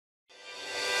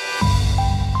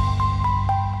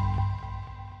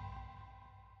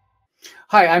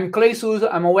Hi, I'm Clay Souza.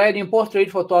 I'm a wedding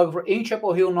portrait photographer in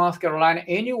Chapel Hill, North Carolina,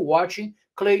 and you're watching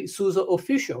Clay Souza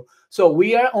Official. So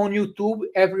we are on YouTube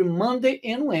every Monday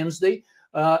and Wednesday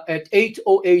at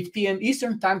 8:08 p.m.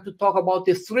 Eastern Time to talk about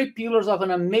the three pillars of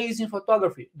an amazing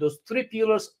photography. Those three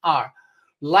pillars are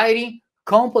lighting,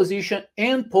 composition,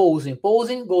 and posing.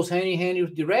 Posing goes hand in hand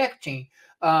with directing.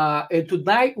 And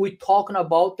tonight we're talking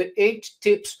about the 8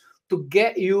 tips to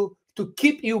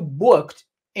keep you booked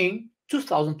in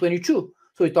 2022.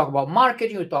 So we talk about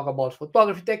marketing, we talk about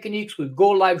photography techniques, we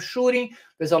go live shooting.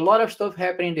 There's a lot of stuff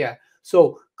happening there.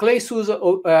 So Clay Souza,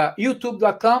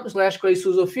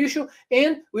 youtube.com/claysouzaofficial.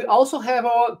 And we also have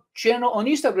our channel on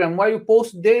Instagram where you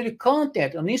post daily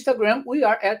content. On Instagram, we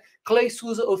are at Clay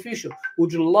Souza Official.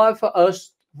 Would you love for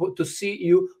us to see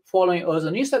you following us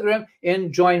on Instagram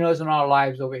and join us in our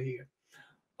lives over here?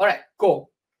 All right,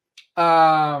 cool.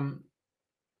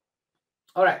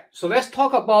 All right, so let's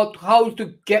talk about how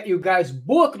to get you guys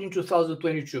booked in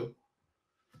 2022.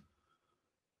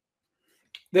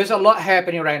 There's a lot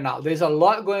happening right now. There's a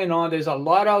lot going on. There's a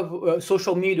lot of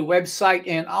social media, website,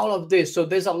 and all of this. So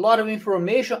there's a lot of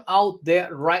information out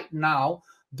there right now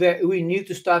that we need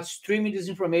to start streaming this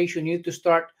information. We need to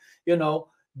start,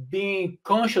 being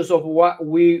conscious of what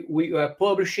we are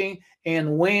publishing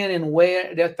and when and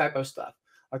where, that type of stuff.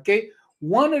 Okay.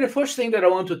 One of the first things that I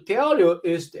want to tell you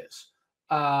is this.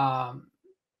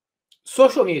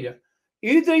 Social media.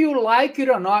 Either you like it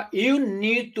or not, you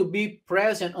need to be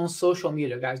present on social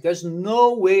media, guys. There's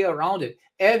no way around it.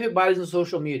 Everybody's on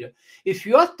social media. If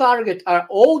your target are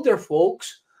older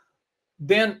folks,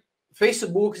 then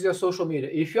Facebook is your social media.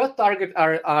 If your target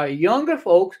are younger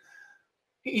folks,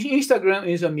 Instagram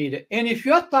is a media. And if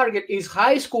your target is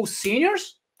high school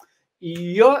seniors,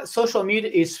 your social media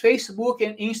is Facebook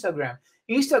and Instagram.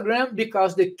 Instagram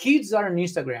because the kids are on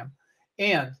Instagram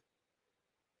and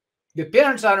the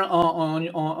parents are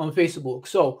on Facebook.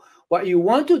 So what you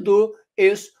want to do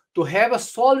is to have a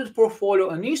solid portfolio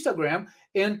on Instagram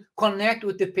and connect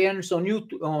with the parents on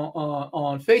YouTube,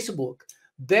 on Facebook.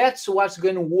 That's what's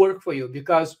going to work for you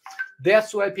because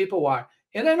that's where people are.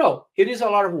 And I know it is a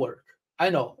lot of work.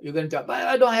 I know you're going to tell, but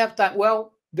I don't have time.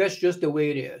 Well, that's just the way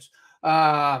it is.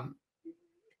 Last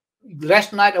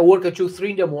night I worked until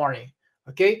 3 in the morning.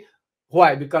 Okay.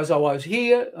 Why? Because I was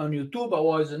here on YouTube, I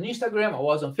was on Instagram, I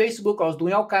was on Facebook, I was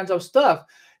doing all kinds of stuff.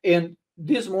 And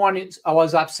this morning, I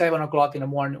was up 7 o'clock in the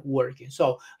morning working.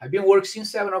 So I've been working since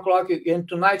 7 o'clock, and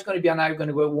tonight's going to be a night, going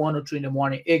to go 1 or 2 in the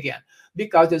morning again,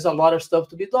 because there's a lot of stuff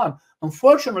to be done.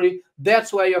 Unfortunately,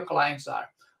 that's where your clients are.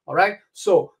 All right.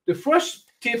 So the first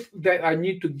tip that I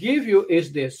need to give you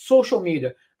is this: social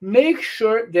media. Make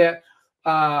sure that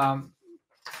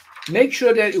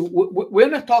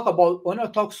when I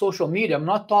talk social media, I'm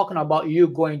not talking about you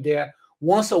going there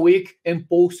once a week and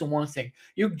posting one thing.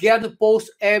 You get to post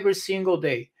every single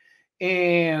day.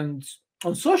 And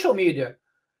on social media,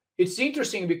 it's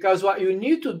interesting because what you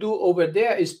need to do over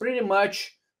there is pretty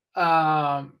much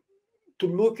to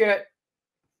look at.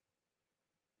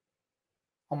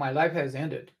 Oh, my life has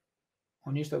ended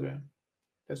on Instagram.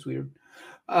 That's weird.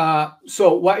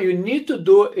 So what you need to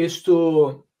do is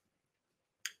to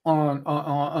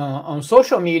on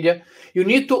social media, you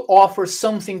need to offer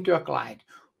something to your client.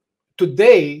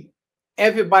 Today,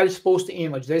 everybody's posting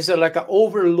images. There's like an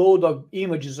overload of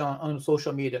images on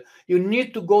social media. You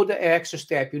need to go the extra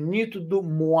step. You need to do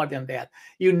more than that.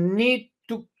 You need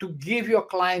to give your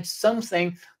clients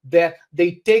something that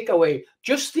they take away.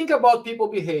 Just think about people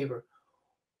behavior.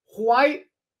 Why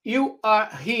you are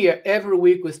here every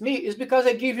week with me is because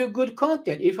I give you good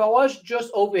content. If I was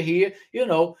just over here,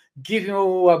 giving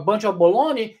you a bunch of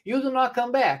baloney, you do not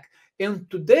come back. And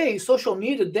today, social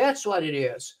media, that's what it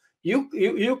is.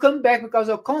 You come back because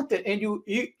of content, and you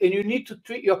need to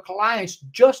treat your clients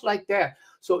just like that.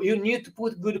 So you need to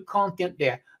put good content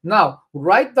there. Now,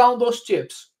 write down those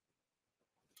tips.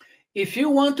 If you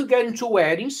want to get into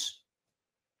weddings,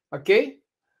 okay,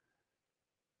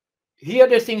 here are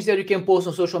the things that you can post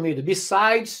on social media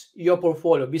besides your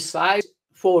portfolio, besides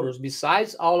photos,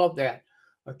 besides all of that.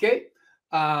 Okay.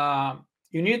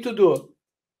 You need to do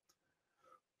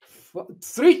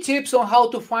 3 tips on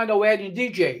how to find a wedding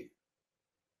DJ.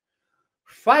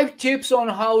 5 tips on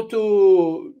how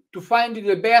to find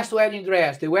the best wedding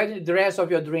dress, the wedding dress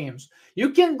of your dreams. You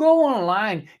can go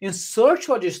online and search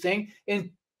for this thing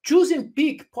and choose and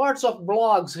pick parts of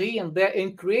blogs here and there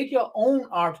and create your own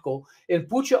article and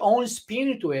put your own spin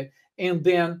into it, and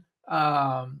then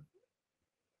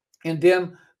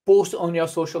post on your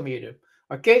social media.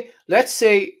 Okay, let's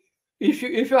say if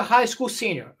you're a high school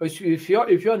senior, if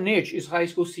your niche is high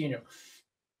school senior,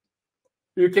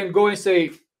 you can go and say,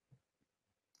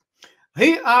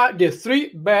 Here are the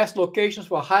 3 best locations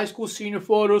for high school senior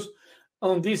photos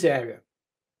on this area.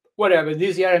 Whatever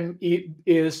this area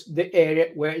is, the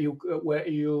area where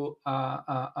you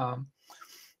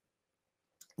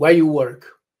work.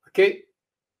 Okay.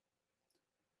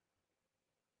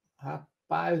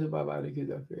 Rapaz, o babado aqui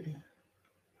da feia.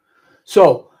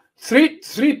 So the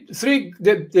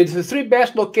 3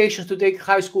 best locations to take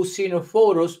high school senior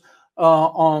photos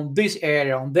on this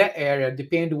area, on that area,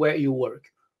 depending where you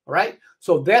work. All right.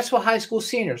 So that's for high school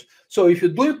seniors. So if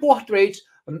you're doing portraits,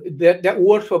 that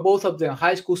works for both of them,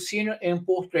 high school senior and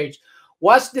portraits.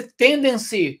 What's the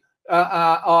tendency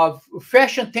of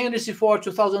fashion tendency for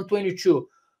 2022,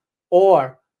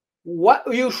 or what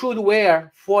you should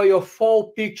wear for your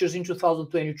fall pictures in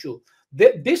 2022?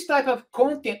 This type of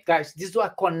content, guys, this is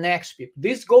what connects people.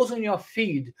 This goes on your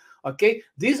feed. Okay,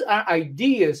 these are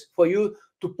ideas for you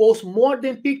to post more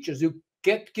than pictures. You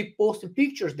get to keep posting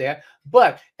pictures there,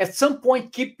 but at some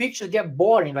point, keep pictures get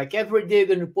boring. Like every day,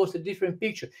 when you post a different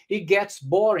picture, it gets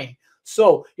boring.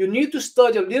 So you need to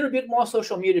study a little bit more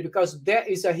social media, because that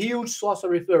is a huge source of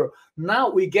referral.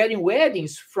 Now we're getting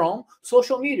weddings from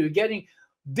social media. We're getting,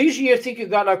 this year, I think you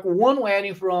got like 1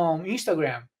 wedding from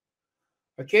Instagram.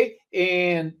 Okay,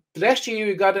 and last year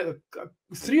we got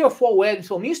 3 or 4 weddings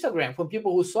from Instagram, from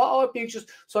people who saw our pictures,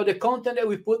 saw the content that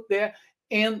we put there,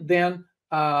 and then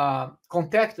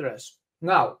contacted us.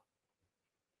 Now,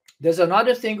 there's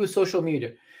another thing with social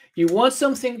media. You want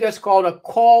something that's called a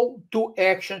call to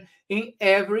action in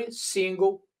every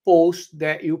single post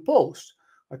that you post.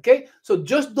 Okay, so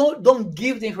just don't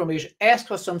give the information. Ask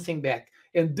for something back,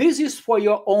 and this is for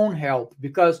your own help,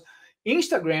 because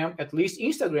Instagram, at least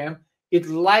Instagram, it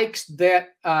likes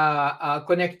that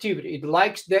connectivity. It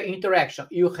likes that interaction.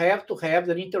 You have to have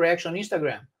that interaction on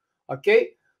Instagram.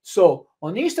 Okay, so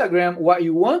on Instagram, what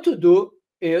you want to do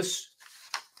is,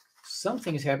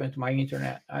 something is happening to my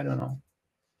internet. I don't know.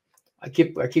 I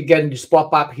keep getting this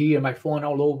pop-up here, my phone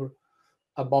all over,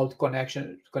 about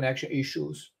connection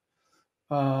issues.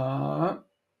 No.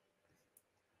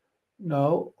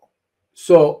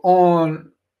 So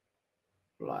on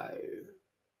live.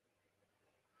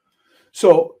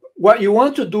 So what you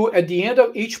want to do at the end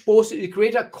of each post is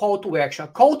create a call to action. A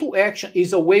call to action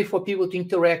is a way for people to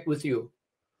interact with you.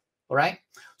 All right.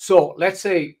 So let's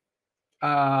say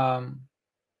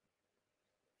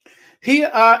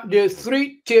here are the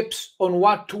 3 tips on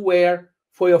what to wear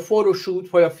for your photo shoot,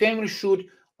 for your family shoot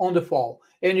on the fall.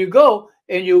 And you go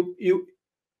and you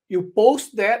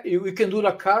post that. You can do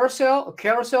the carousel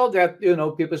that, you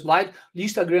know, people like.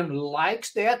 Instagram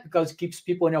likes that because it keeps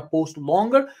people on your post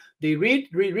longer. They read,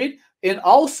 and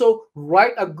also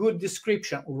write a good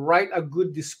description. Write a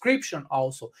good description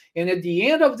also. And at the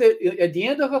end of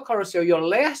a carousel, your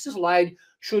last slide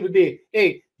should be,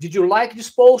 hey, did you like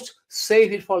this post?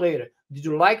 Save it for later. Did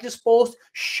you like this post?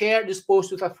 Share this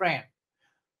post with a friend.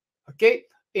 Okay.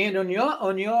 And on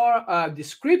your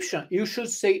description, you should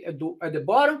say at the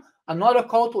bottom another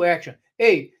call to action.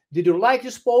 Hey, did you like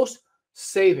this post?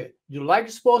 Save it. Did you like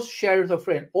this post? Share it with a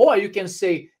friend. Or you can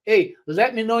say, hey,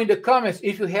 let me know in the comments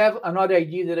if you have another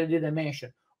idea that I didn't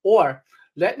mention. Or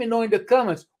let me know in the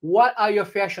comments, what are your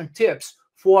fashion tips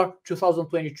for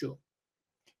 2022?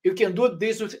 You can do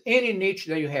this with any niche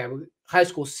that you have, high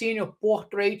school senior,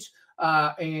 portraits,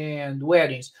 and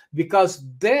weddings, because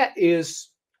that is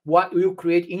what will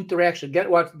create interaction.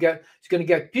 It's going to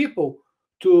get people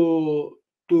to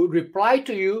reply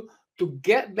to you, to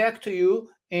get back to you,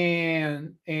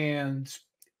 and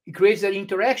it creates that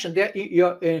interaction. That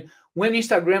when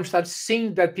Instagram starts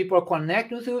seeing that people are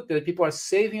connecting with you, that people are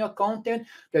saving your content,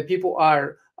 that people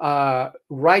are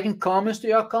writing comments to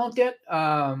your content,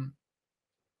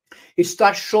 it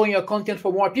starts showing your content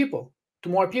for more people, to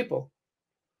more people.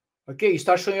 Okay, you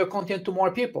start showing your content to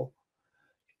more people.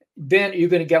 Then you're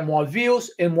going to get more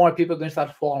views and more people are going to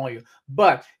start following you.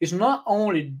 But it's not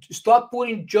only, stop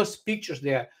putting just pictures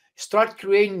there. Start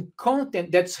creating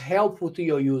content that's helpful to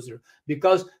your user,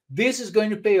 because this is going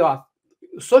to pay off.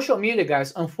 Social media,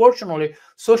 guys, unfortunately,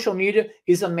 social media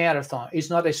is a marathon. It's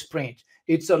not a sprint.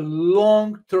 It's a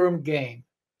long-term game.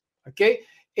 Okay?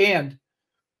 And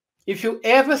if you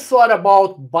ever thought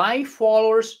about buying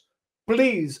followers,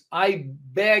 please, I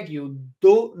beg you,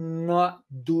 do not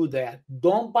do that.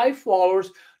 Don't buy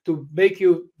followers to make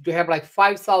you to have like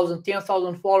 5,000,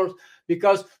 10,000 followers,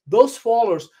 because those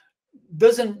followers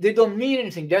they don't mean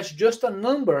anything. That's just a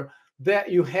number that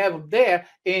you have there,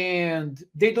 and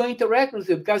they don't interact with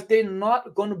you because they're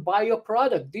not going to buy your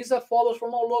product. These are followers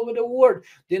from all over the world.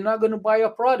 They're not going to buy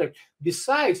your product.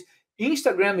 Besides,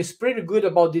 Instagram is pretty good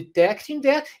about detecting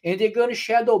that, and they're going to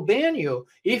shadow ban you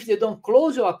if they don't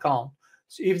close your account.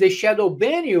 So if they shadow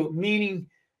ban you, meaning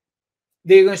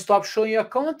they're going to stop showing your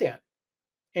content.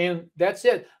 And that's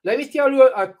it. Let me tell you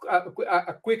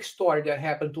a quick story that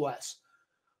happened to us.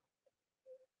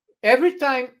 Every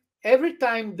time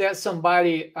that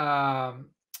somebody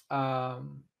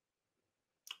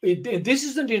this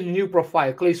isn't in the new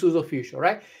profile, claysouzaofficial,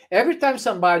 right? Every time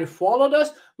somebody followed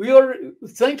us, we are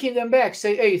thanking them back,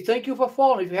 say, hey, thank you for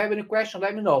following. If you have any question,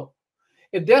 let me know.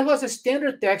 And that was a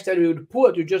standard text that we would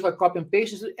put, you just like copy and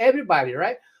paste to everybody,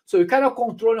 right? So you kind of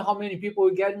controlling how many people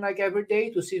we get like every day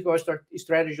to see if our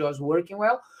strategy was working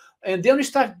well. And then we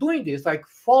start doing this, like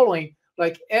following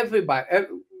like everybody.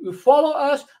 You follow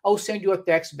us, I'll send you a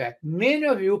text back. Many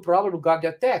of you probably got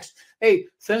that text. Hey,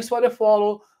 thanks for the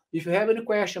follow. If you have any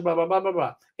question, blah, blah, blah, blah,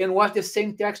 blah. And watch the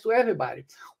same text to everybody.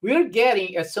 We're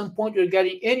getting, at some point, we're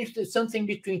getting something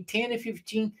between 10 and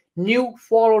 15 new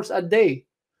followers a day.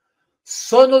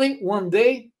 Suddenly, one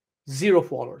day, 0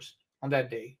 followers on that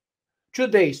day. 2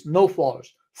 days, no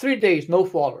followers. 3 days, no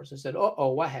followers. I said,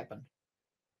 uh-oh, what happened?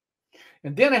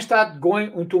 And then I start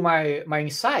going into my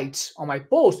insights on my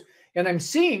post, and I'm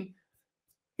seeing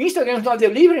Instagram is not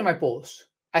delivering my posts.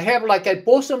 I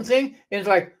post something, and it's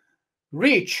like,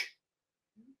 reach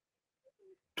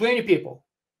 20 people,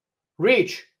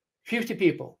 reach 50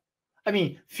 people. I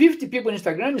mean, 50 people on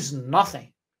Instagram is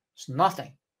nothing. It's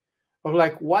nothing. Or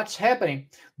like, what's happening?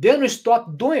 Then we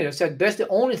stopped doing it. I said, that's the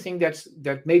only thing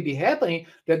that may be happening,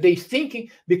 that they thinking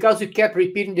because we kept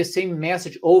repeating the same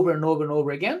message over and over and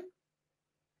over again.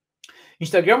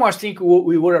 Instagram was thinking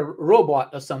we were a robot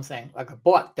or something, like a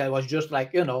bot that was just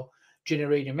like,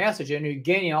 generating message, and you're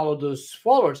gaining all of those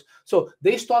followers. So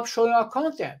they stopped showing our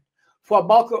content. For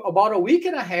about a week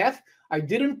and a half, I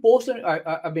didn't post.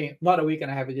 I mean, not a week and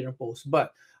a half, I didn't post,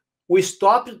 but we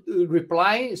stopped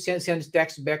replying, send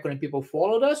text back when people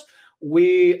followed us.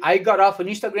 I got off on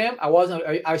Instagram.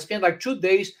 I spent like 2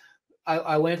 days.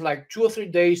 I went like 2 or 3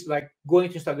 days, like going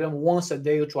to Instagram once a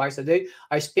day or twice a day.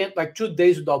 I spent like 2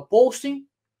 days without posting.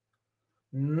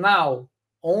 Now,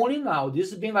 only now,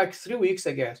 this has been like 3 weeks,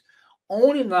 I guess.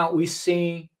 Only now we're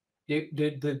seeing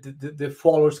the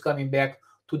followers coming back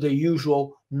to the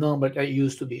usual number that it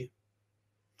used to be.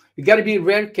 You got to be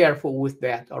very careful with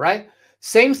that. All right.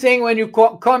 Same thing when you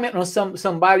comment on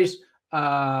somebody's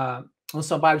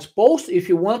post. If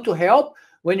you want to help,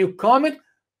 when you comment,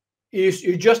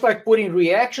 you just like putting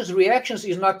reactions. Reactions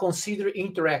is not considered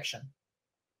interaction.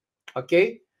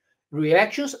 Okay.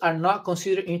 Reactions are not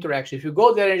considered interaction. If you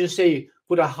go there and just say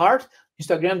put a heart,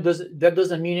 Instagram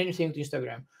doesn't mean anything to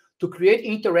Instagram. To create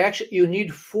interaction, you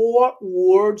need 4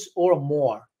 words or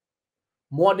more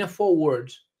than 4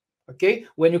 words. Okay,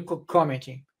 when you're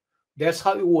commenting, that's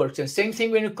how it works. And same thing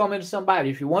when you comment to somebody.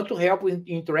 If you want to help with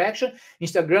interaction,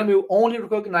 Instagram will only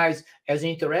recognize as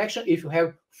interaction if you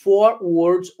have 4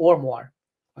 words or more.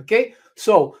 Okay,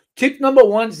 so tip number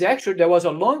 1 is actually, that was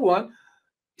a long one.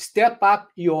 Step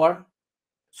up your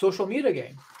social media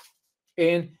game,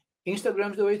 and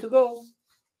Instagram's the way to go.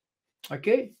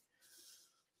 Okay.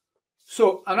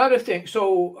 So another thing.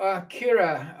 So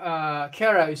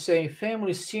Kara is saying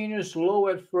family seniors low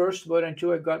at first, but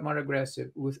until I got more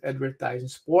aggressive with advertising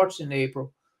sports in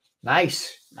April.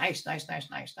 Nice.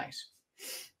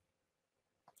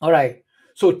 All right.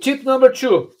 So tip number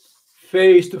 2,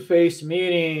 face-to-face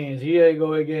meetings. Here I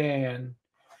go again.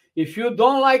 If you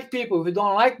don't like people, if you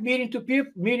don't like meeting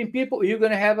people, you're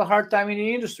going to have a hard time in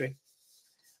the industry.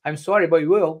 I'm sorry, but you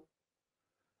will.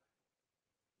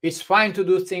 It's fine to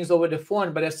do things over the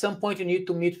phone, but at some point you need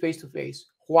to meet face-to-face.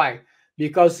 Why?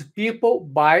 Because people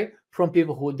buy from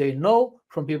people who they know,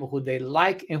 from people who they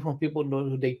like, and from people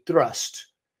who they trust.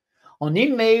 On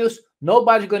emails,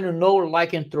 nobody's going to know,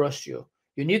 like, and trust you.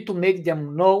 You need to make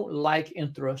them know, like,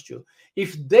 and trust you.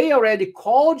 If they already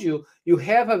called you, you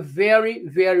have a very,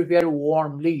 very, very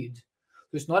warm lead.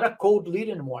 It's not a cold lead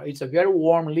anymore. It's a very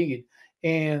warm lead.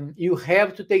 And you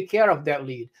have to take care of that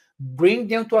lead. Bring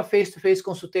them to a face-to-face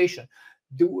consultation.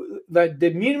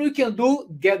 The minimum you can do,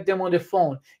 get them on the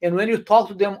phone. And when you talk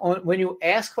to them, when you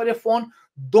ask for the phone,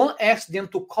 don't ask them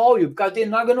to call you, because they're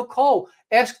not going to call.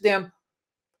 Ask them.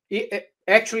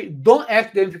 Actually, don't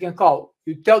ask them if you can call.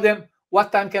 You tell them,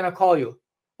 what time can I call you?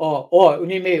 Or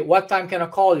an email, what time can I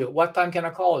call you? What time can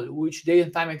I call you? Which day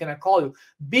and time can I call you?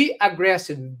 Be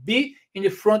aggressive. Be in the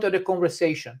front of the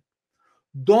conversation.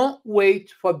 Don't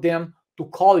wait for them to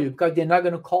call you, because they're not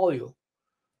going to call you.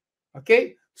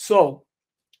 Okay? So,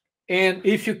 and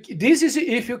if you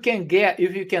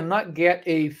cannot get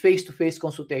a face-to-face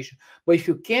consultation, but if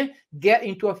you can get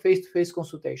into a face-to-face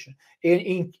consultation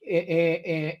and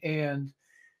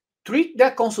treat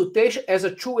that consultation as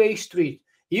a two-way street.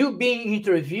 You being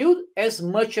interviewed as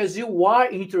much as you are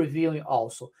interviewing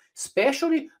also,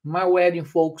 especially my wedding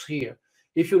folks here.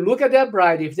 If you look at that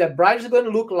bride, if that bride is going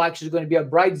to look like she's going to be a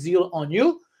bridezilla on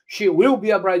you, she will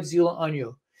be a bridezilla on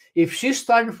you. If she's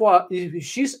if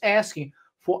she's asking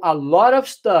for a lot of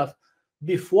stuff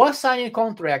before signing a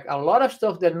contract, a lot of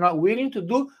stuff that you're not willing to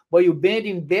do, but you're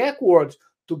bending backwards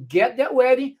to get that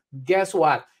wedding, guess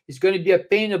what? It's going to be a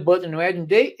pain in the butt on the wedding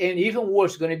day, and even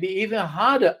worse, it's going to be even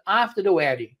harder after the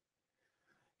wedding.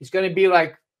 It's going to be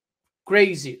like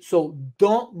crazy. So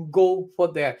don't go for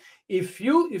that. If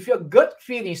your gut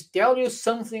feelings tell you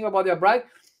something about your bride,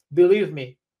 believe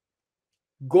me,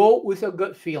 go with your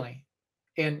gut feeling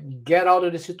and get out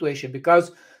of the situation,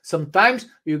 because sometimes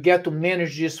you get to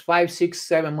manage this 5, 6,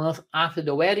 7 months after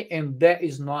the wedding, and that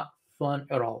is not fun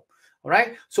at all. All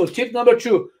right. So tip number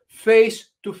 2,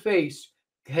 face-to-face.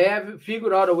 Have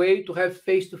figured out a way to have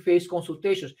face-to-face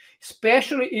consultations,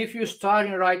 especially if you're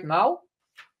starting right now.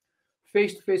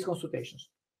 Face-to-face consultations.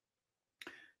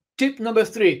 Tip number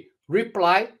 3,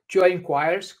 reply to your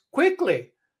inquiries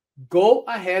quickly. Go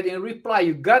ahead and reply.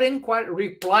 You got an inquiry,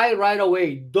 reply right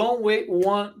away. Don't wait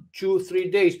 1, 2, 3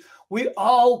 days. We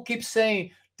all keep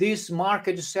saying this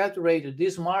market is saturated.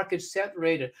 This market is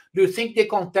saturated. Do you think they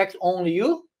contact only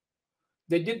you?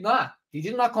 They did not. They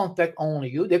did not contact only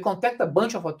you. They contact a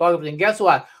bunch of photographers. And guess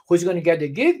what? Who's going to get the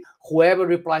gig? Whoever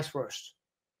replies first.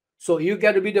 So you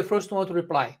got to be the first one to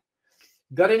reply.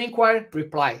 Got an inquiry?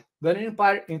 Reply. Got an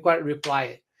inquiry? Reply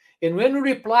it. And when you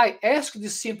reply, ask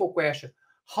this simple question.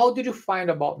 How did you find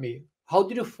about me? How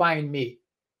did you find me?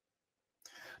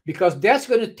 Because that's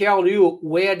going to tell you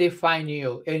where they find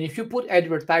you. And if you put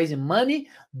advertising money,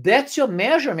 that's your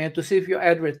measurement to see if your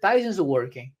advertising is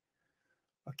working.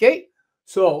 Okay?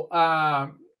 So,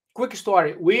 quick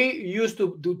story. We used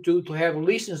to have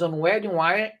listings on Wedding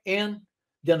Wire and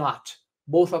The Knot,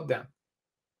 both of them.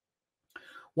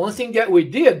 One thing that we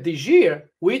did this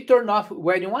year, we turned off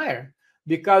Wedding Wire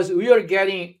because we are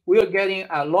getting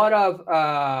a lot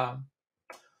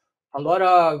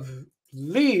of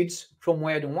leads from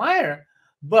Wedding Wire,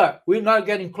 but we're not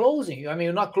getting closing. I mean,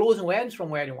 we're not closing weddings from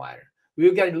Wedding Wire.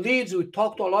 We're getting leads. We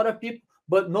talk to a lot of people,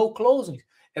 but no closings.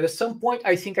 And at some point,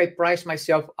 I think I priced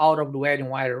myself out of the Wedding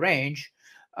Wire range,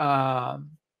 and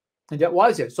that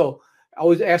was it. So I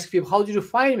was asking people, "How did you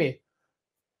find me?"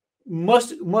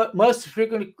 Most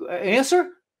frequently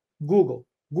answer, Google,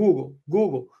 Google,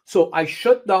 Google. So I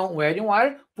shut down Wedding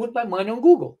Wire, put my money on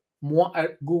Google, more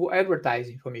Google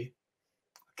advertising for me.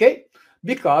 Okay,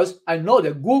 because I know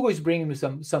that Google is bringing me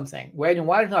something. Wedding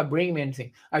Wire is not bringing me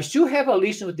anything. I still have a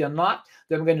listing with The Knot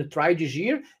that I'm going to try this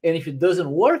year, and if it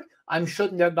doesn't work, I'm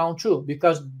shutting that down too,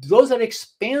 because those are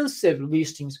expensive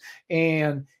listings,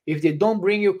 and if they don't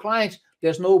bring you clients,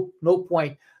 there's no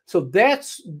point. So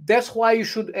that's why you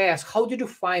should ask, how did you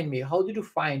find me? How did you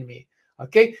find me?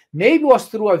 Okay, maybe it was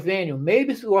through a venue,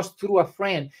 maybe it was through a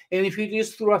friend, and if it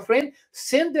is through a friend,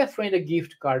 send that friend a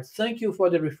gift card. Thank you for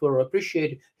the referral,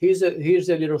 appreciate it. Here's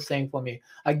a little thing for me,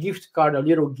 a gift card, a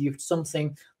little gift,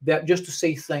 something that just to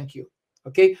say thank you.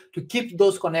 Okay, to keep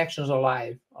those connections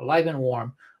alive and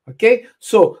warm. Okay,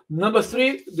 so number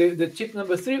 3, the tip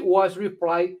number 3 was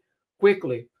reply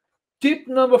quickly. Tip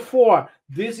number 4,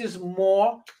 this is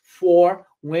more for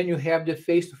when you have the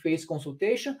face-to-face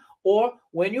consultation or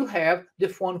when you have the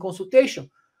phone consultation.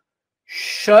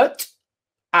 Shut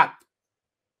up.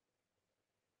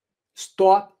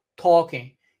 Stop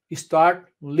talking. Start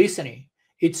listening.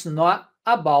 It's not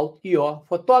about your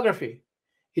photography.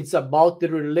 It's about the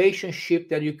relationship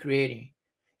that you're creating.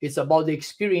 It's about the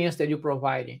experience that you're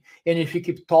providing. And if you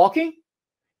keep talking,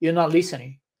 you're not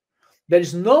listening.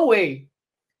 There's no way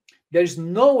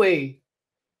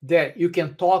that you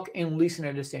can talk and listen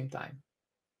at the same time.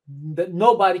 That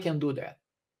nobody can do that.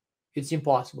 It's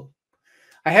impossible.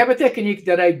 I have a technique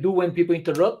that I do when people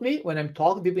interrupt me. When I'm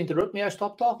talking, people interrupt me, I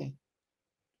stop talking.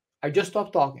 I just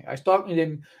stop talking. I stop in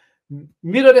the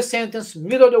middle of the sentence,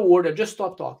 middle of the word, I just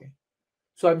stop talking.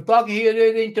 So I'm talking here,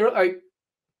 they interrupt,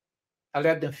 I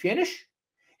let them finish,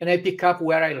 and I pick up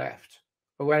where I left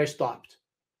or where I stopped.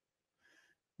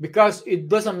 Because it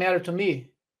doesn't matter to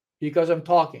me, because I'm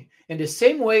talking. And the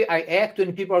same way I act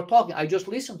when people are talking, I just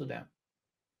listen to them.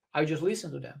 I just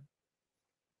listen to them.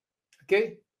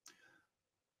 Okay?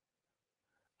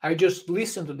 I just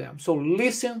listen to them. So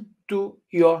listen to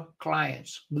your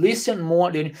clients. Listen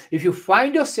more than, if you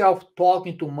find yourself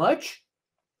talking too much,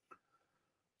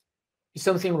 there's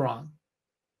something wrong.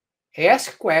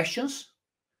 Ask questions,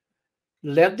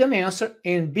 let them answer,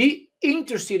 and be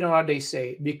interested in what they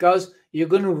say, because you're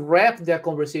going to wrap that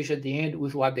conversation at the end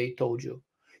with what they told you.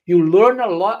 You learn a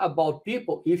lot about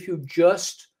people if you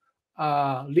just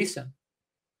listen.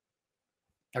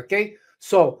 Okay,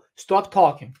 so stop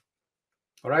talking.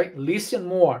 All right, listen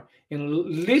more and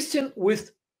listen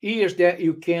with ears that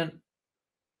you can,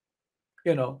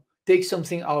 take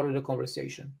something out of the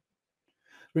conversation.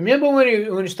 Remember when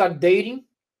you start dating,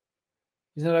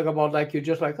 it's not like about like you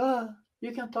just like,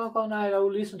 you can talk all night, I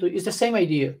will listen to you. It's the same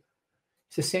idea.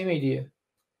 It's the same idea.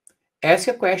 Ask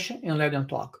a question and let them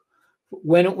talk.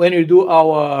 When you do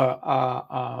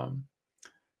our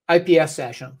IPS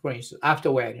session, for instance,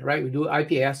 after wedding, right? We do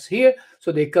IPS here,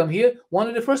 so they come here. One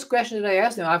of the first questions that I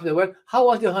ask them after the wedding, how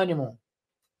was the honeymoon?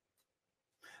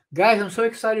 Guys, I'm so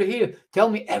excited here. Tell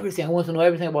me everything. I want to know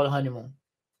everything about the honeymoon.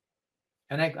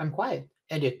 And I'm quiet.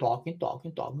 And they're talking.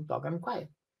 I'm quiet.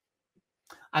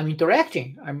 I'm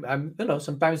interacting. I'm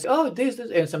sometimes, oh, this,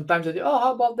 and sometimes I say, oh,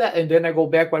 how about that? And then I go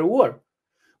back where we were.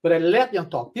 But I let them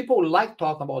talk. People like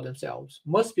talking about themselves.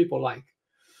 Most people like.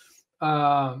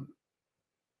 Um,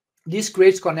 this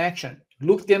creates connection.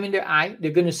 Look them in the eye.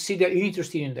 They're going to see that you're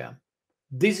interested in them.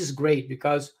 This is great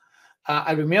because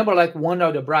I remember like one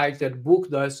of the brides that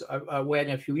booked us a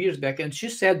wedding a few years back, and she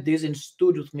said this in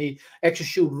studio with me. Actually,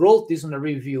 she wrote this in a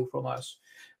review from us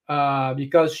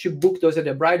because she booked us at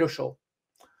the bridal show,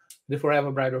 the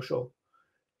Forever Bridal Show.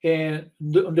 And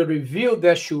the review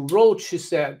that she wrote, she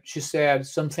said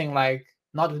something like,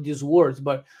 not with these words,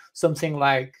 but something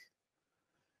like,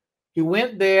 I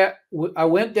went there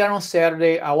on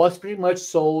Saturday. I was pretty much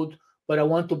sold, but I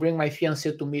want to bring my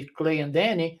fiancé to meet Clay and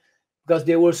Danny because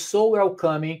they were so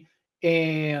welcoming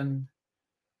and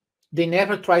they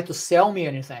never tried to sell me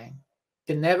anything.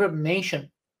 They never mentioned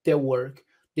their work.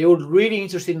 They were really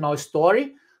interested in our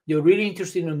story. They were really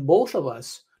interested in both of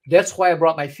us. That's why I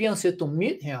brought my fiancé to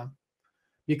meet him,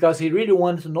 because he really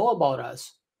wanted to know about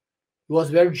us. It was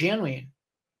very genuine,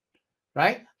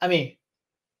 right? I mean,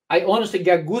 I honestly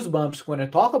get goosebumps when I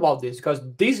talk about this because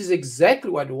this is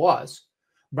exactly what it was.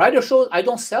 Bridal shows, I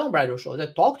don't sell bridal shows. I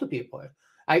talk to people.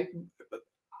 I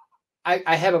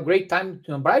I have a great time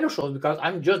in bridal shows because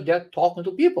I'm just there talking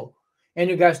to people. And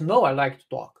you guys know I like to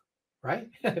talk, right?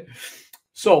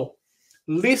 So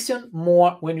listen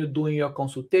more when you're doing your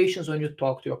consultations, when you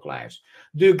talk to your clients.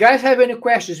 Do you guys have any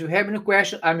questions? If you have any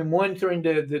questions, I'm monitoring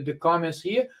the comments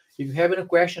here. If you have any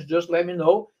questions, just let me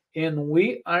know and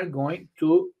we are going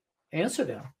to answer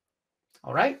them.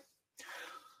 All right.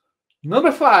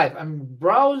 Number 5, I'm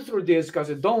browsing through this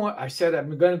because I said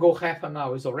I'm going to go half an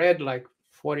hour. It's already like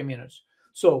 40 minutes.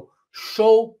 So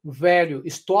show value.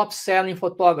 Stop selling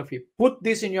photography. Put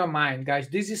this in your mind, guys.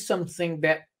 This is something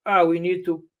that we need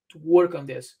to work on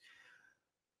this.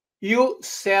 You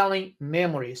selling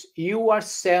memories. You are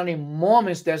selling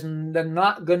moments that's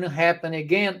not going to happen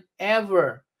again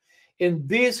ever. And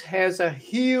this has a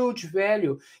huge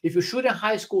value. If you shoot a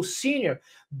high school senior,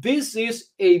 this is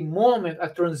a moment, a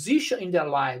transition in their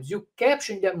lives. You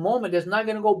capturing that moment that's not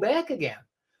going to go back again.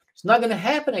 It's not going to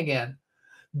happen again.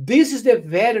 This is the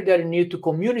value that you need to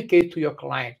communicate to your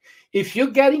client. If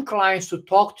you're getting clients to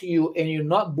talk to you and you're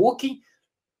not booking,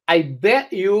 I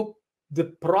bet you the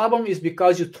problem is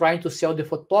because you're trying to sell the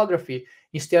photography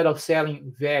instead of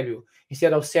selling value,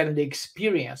 instead of selling the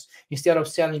experience, instead of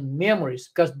selling memories,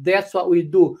 because that's what we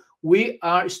do. We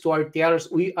are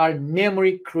storytellers. We are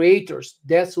memory creators.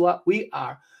 That's what we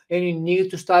are. And you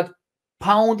need to start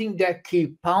pounding that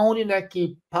key, pounding that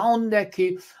key, pounding that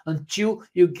key until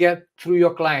you get through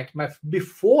your client. But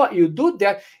before you do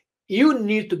that, you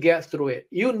need to get through it.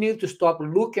 You need to stop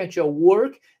looking at your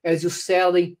work as you're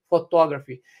selling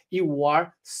photography. You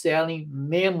are selling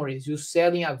memories. You're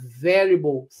selling a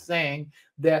valuable thing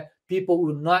that people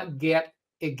will not get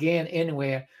again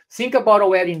anywhere. Think about a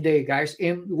wedding day, guys.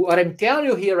 And what I'm telling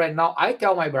you here right now, I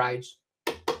tell my brides,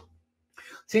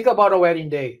 think about a wedding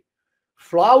day.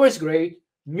 Flower is great,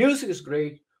 music is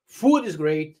great, food is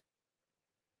great,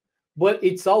 but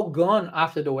it's all gone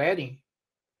after the wedding.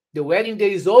 The wedding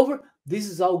day is over. This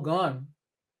is all gone.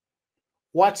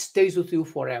 What stays with you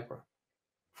forever?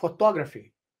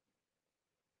 Photography.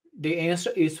 The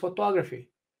answer is photography.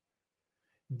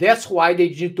 That's why they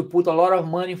need to put a lot of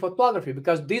money in photography,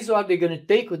 because this is what they're going to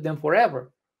take with them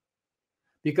forever.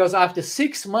 Because after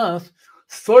 6 months,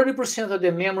 30% of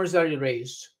the memories are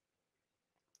erased.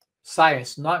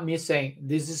 Science, not me saying,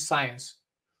 this is science.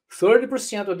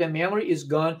 30% of the memory is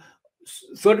gone.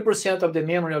 30% of the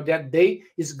memory of that day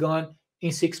is gone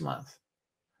in 6 months.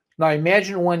 Now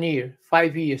imagine 1 year,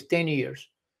 5 years, 10 years.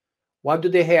 What do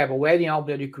they have? A wedding album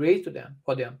that you create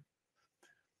for them.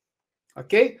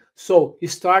 Okay, so you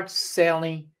start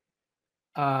selling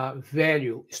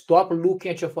value. Stop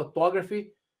looking at your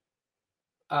photography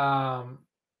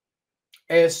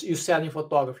as you selling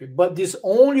photography. But this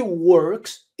only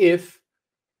works if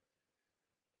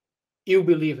you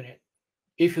believe in it.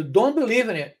 If you don't believe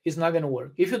in it, it's not going to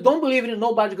work. If you don't believe in it,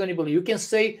 nobody's going to believe. You can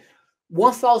say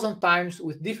 1,000 times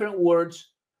with different words.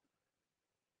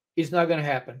 It's not going to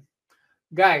happen.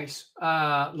 Guys,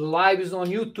 live is on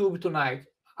YouTube tonight.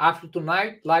 After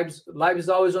tonight, live is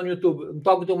always on YouTube. I'm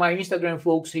talking to my Instagram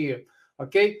folks here.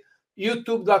 Okay?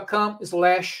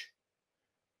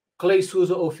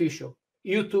 youtube.com/claysouzaofficial.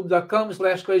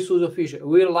 youtube.com/claysouzaofficial.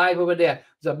 We're live over there.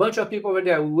 There's a bunch of people over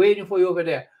there waiting for you over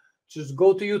there. Just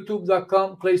go to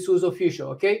youtube.com/claysouzaofficial.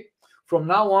 Okay? From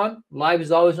now on, live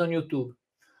is always on YouTube.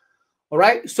 All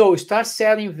right? So start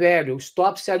selling value.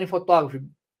 Stop selling photography.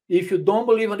 If you don't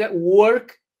believe in that,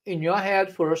 work in your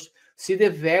head first. See the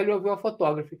value of your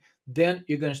photography. Then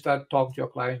you're going to start talking to your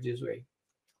clients this way.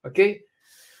 Okay?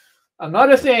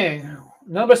 Another thing,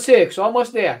 number 6,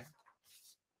 almost there.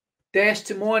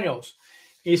 Testimonials.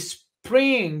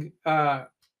 Spring.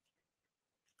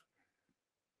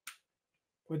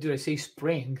 What did I say?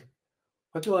 Spring.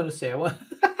 What do you want to say?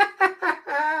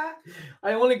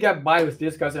 I only get by with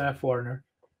this because I'm a foreigner.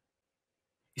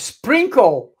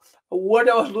 Sprinkle. A word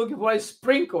I was looking for is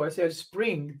sprinkle. I said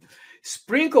spring.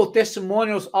 Sprinkle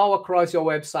testimonials all across your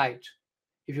website.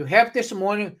 If you have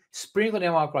testimonial, sprinkle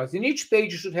them all across. In each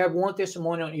page, you should have one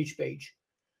testimonial on each page.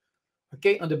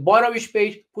 Okay, on the bottom of each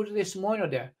page, put a testimonial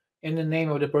there and the name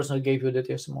of the person who gave you the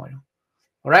testimonial.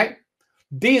 All right?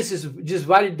 This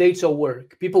validates your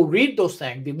work. People read those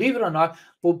things. Believe it or not,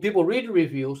 people read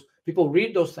reviews. People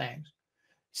read those things.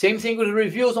 Same thing with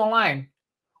reviews online.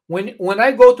 When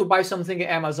I go to buy something at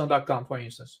Amazon.com, for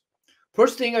instance,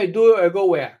 first thing I do, I go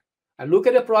where? I look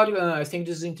at the product and I think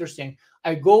this is interesting.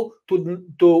 I go to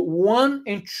 1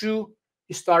 and 2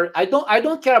 star. I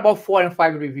don't care about 4 and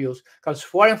 5 reviews because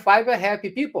 4 and 5 are happy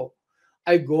people.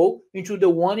 I go into the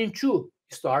 1 and 2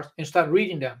 stars and start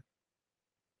reading them.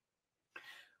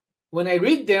 When I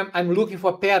read them, I'm looking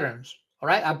for patterns. All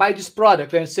right, I buy this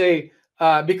product and say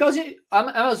because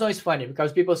Amazon is funny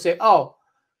because people say, oh,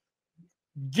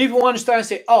 give 1 star and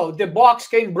say, oh, the box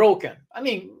came broken. I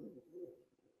mean,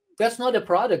 that's not the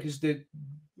product. It's the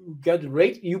get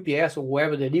rate UPS or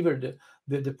whoever delivered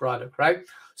the product, right?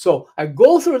 So I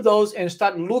go through those and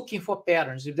start looking for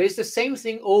patterns. If there's the same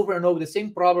thing over and over, the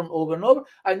same problem over and over,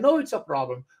 I know it's a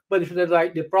problem. But if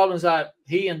the problems are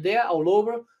here and there, all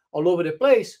over the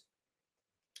place,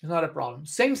 it's not a problem.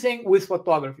 Same thing with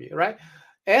photography, right?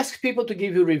 Ask people to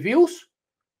give you reviews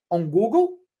on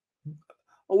Google.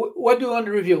 What do you want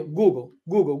to review? Google.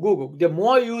 The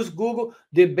more you use Google,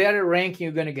 the better ranking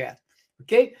you're going to get.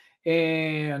 Okay?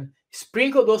 And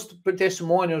sprinkle those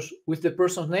testimonials with the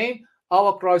person's name all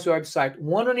across your website,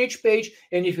 1 on each page.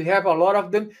 And if you have a lot of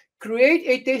them, create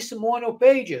a testimonial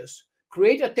pages.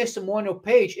 Create a testimonial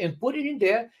page and put it in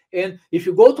there. And if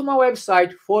you go to my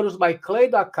website,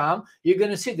 photosbyclay.com, you're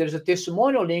going to see there's a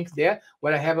testimonial link there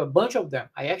where I have a bunch of them.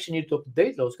 I actually need to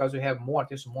update those because we have more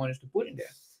testimonials to put in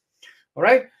there. All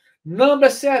right. Number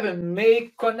 7,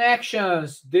 make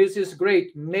connections. This is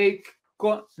great. Make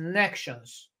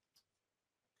connections.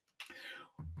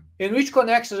 In which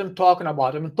connections I'm talking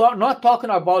about? I'm not talking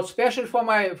about, especially for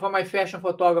my fashion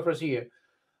photographers here.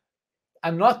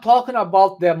 I'm not talking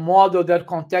about the model that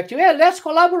contact you. Yeah, let's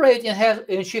collaborate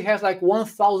and she has like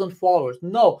 1,000 followers.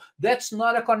 No, that's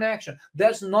not a connection.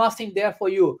 There's nothing there for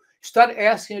you. Start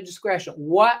asking this question.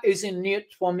 What is in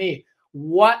it for me?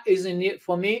 What is in it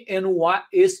for me and what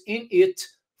is in it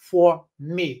for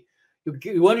me?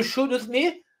 You want to shoot with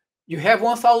me? You have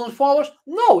 1,000 followers?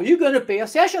 No, you're going to pay a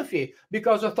session fee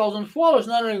because 1,000 followers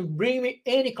not going to bring me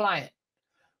any client.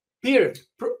 Period.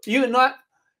 You're not,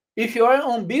 if you are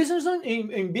on business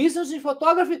in business in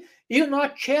photography, you're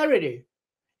not charity.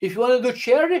 If you want to do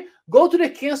charity, go to the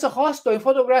cancer hospital and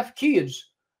photograph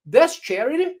kids. That's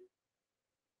charity.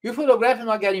 You photograph, you're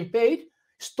not getting paid.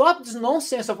 Stop this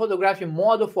nonsense of photographing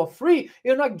model for free.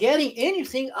 You're not getting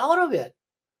anything out of it.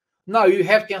 Now you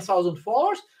have 10,000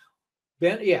 followers,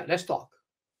 then yeah, let's talk.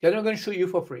 Then I'm going to shoot you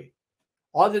for free.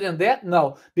 Other than that,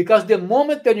 no. Because the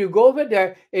moment that you go over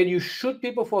there and you shoot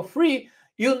people for free,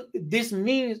 this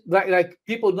means like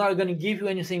people not going to give you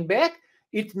anything back.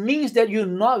 It means that you're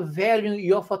not valuing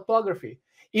your photography.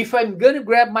 If I'm going to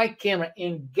grab my camera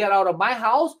and get out of my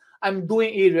house, I'm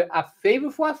doing either a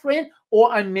favor for a friend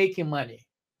or I'm making money.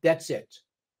 That's it.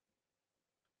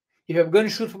 If I'm going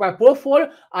to shoot for my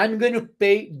portfolio, I'm going to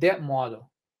pay that model.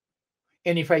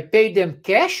 And if I pay them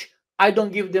cash, I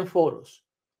don't give them photos.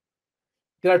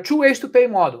 There are 2 ways to pay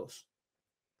models.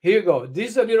 Here you go.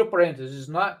 This is a little parenthesis.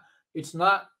 It's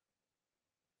not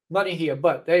in here,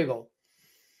 but there you go.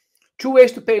 2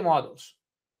 ways to pay models.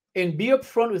 And be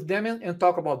upfront with them and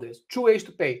talk about this. 2 ways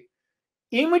to pay.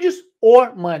 Images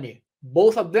or money.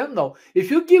 Both of them, no. If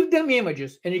you give them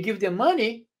images and you give them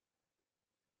money,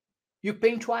 you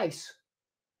pay twice.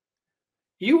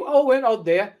 You all went out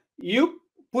there, you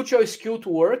put your skill to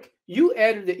work, you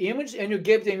added the image, and you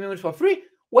gave them image for free.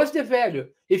 What's the value?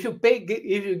 If you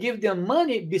give them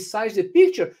money besides the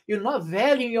picture, you're not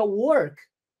valuing your work.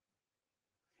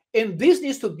 And this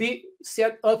needs to be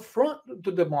set up front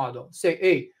to the model. Say,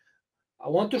 hey, I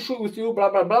want to shoot with you,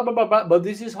 blah, blah, blah, blah, blah, blah, but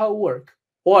this is how it works.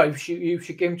 Or if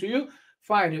she came to you,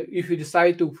 fine. If you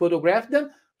decide to photograph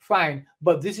them, fine.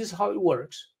 But this is how it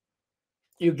works.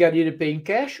 You get either paying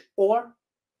cash or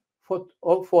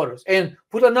photos. And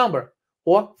put a number,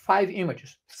 or 5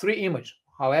 images, 3 images,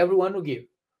 however you want to give.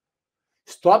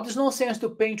 Stop this nonsense to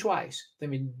pay twice. I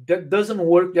mean, that doesn't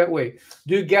work that way.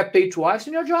 Do you get paid twice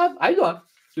in your job? I don't.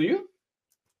 Do you?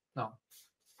 No.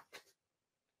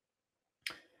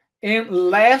 And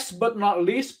last but not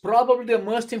least, probably the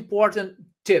most important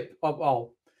tip of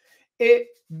all,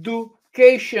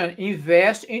 education.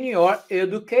 Invest in your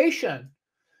education.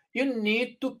 You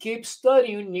need to keep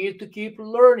studying. You need to keep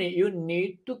learning. You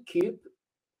need to keep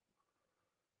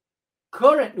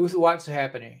current with what's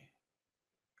happening.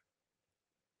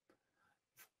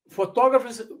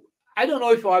 Photographers, I don't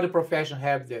know if other professions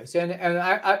have this, and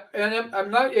I'm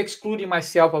not excluding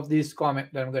myself of this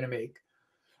comment that I'm going to make,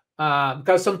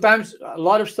 because sometimes a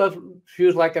lot of stuff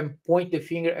feels like I'm pointing the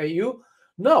finger at you.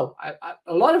 No,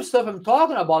 a lot of stuff I'm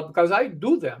talking about because I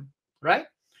do them, right?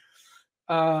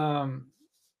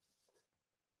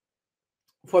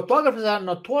 Photographers are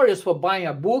notorious for buying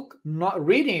a book, not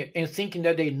reading it, and thinking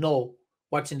that they know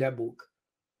what's in that book,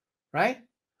 right?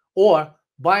 Or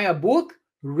buying a book,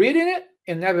 reading it,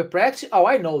 and never practice. Oh,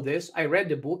 I know this. I read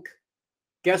the book.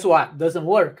 Guess what? Doesn't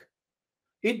work.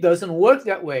 It doesn't work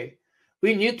that way.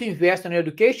 We need to invest in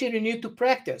education. You need to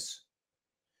practice.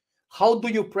 How do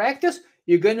you practice?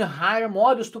 You're going to hire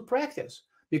models to practice.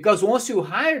 Because once you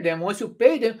hire them, once you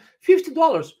pay them,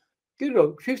 $50. You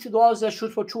know, $50 that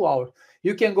shoot for 2 hours.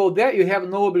 You can go there. You have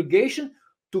no obligation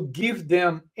to give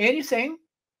them anything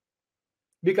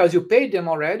because you paid them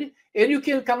already. And you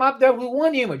can come up there with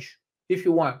 1 image if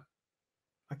you want.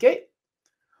 Okay?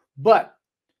 But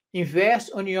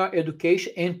invest on your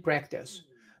education and practice.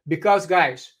 Because,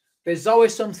 guys, there's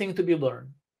always something to be learned.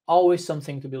 Always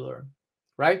something to be learned.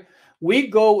 Right?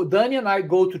 Danny and I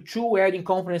go to 2 wedding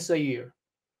conferences a year.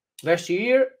 Last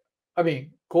year,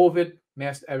 COVID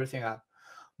messed everything up.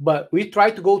 But we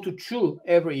try to go to 2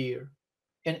 every year.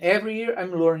 And every year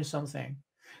I'm learning something.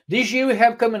 This year we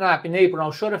have coming up in April,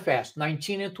 I'll show the fest,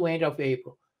 19 and 20 of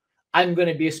April. I'm going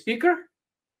to be a speaker.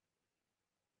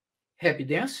 Happy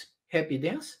dance. Happy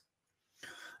dance.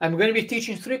 I'm going to be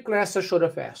teaching 3 classes at Shoulder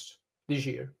Fest this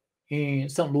year in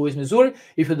St. Louis, Missouri.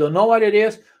 If you don't know what it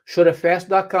is,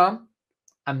 shoulderfest.com.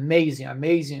 Amazing,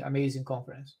 amazing, amazing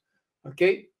conference.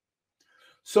 Okay?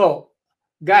 So,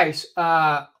 guys,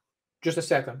 just a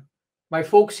second. My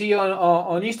folks here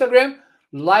on Instagram,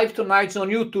 live tonight on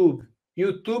YouTube.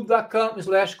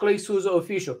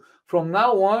 youtube.com/claysouzaofficial. From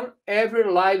now on, every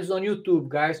live is on YouTube,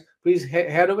 guys. Please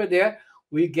head over there.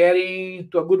 We're getting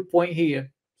to a good point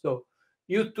here. So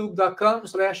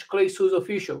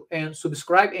youtube.com/claysouzaofficial and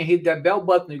subscribe and hit that bell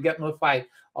button. You get notified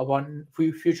of our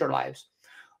future lives.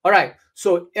 All right.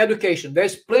 So education.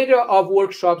 There's plenty of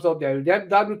workshops out there. You have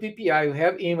WPPI. You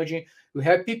have imaging. We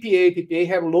have PPA. PPA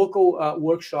have local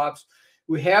workshops.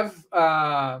 We have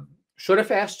Shoulder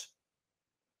Fest.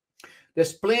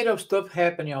 There's plenty of stuff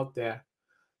happening out there.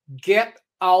 Get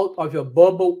out of your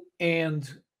bubble and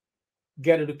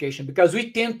get education, because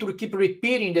we tend to keep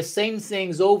repeating the same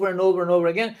things over and over and over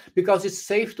again because it's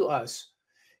safe to us.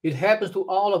 It happens to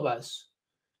all of us.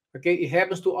 Okay, it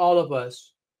happens to all of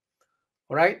us.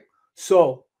 All right.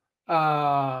 So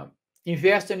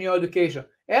invest in your education.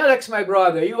 Alex, my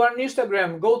brother, you are on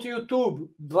Instagram. Go to YouTube.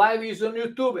 Live is on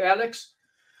YouTube, Alex.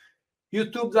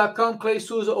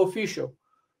 youtube.com/claysouzaofficial.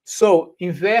 So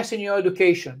invest in your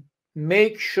education.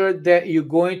 Make sure that you're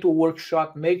going to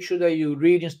workshop. Make sure that you're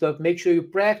reading stuff. Make sure you're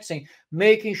practicing.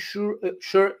 Making sure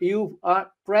you are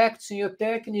practicing your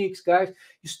techniques, guys.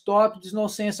 Stop this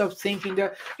nonsense of thinking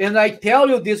that. And I tell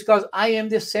you this because I am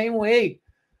the same way.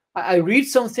 I read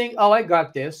something. Oh, I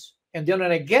got this. And then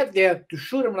when I get there to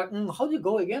shoot, I'm like, how do you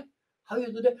go again? How do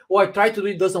you do that? Or I try to do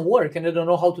it, doesn't work, and I don't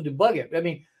know how to debug it. I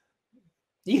mean,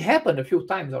 it happened a few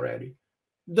times already.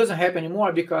 It doesn't happen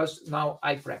anymore because now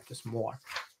I practice more.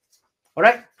 All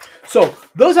right. So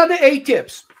those are the 8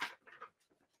 tips.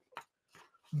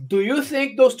 Do you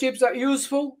think those tips are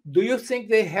useful? Do you think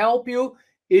they help you?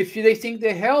 If they think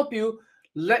they help you,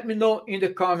 let me know in the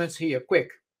comments here, quick.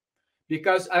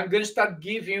 Because I'm going to start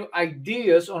giving you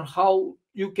ideas on how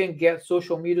you can get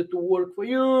social media to work for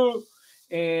you,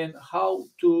 and how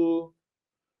to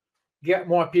get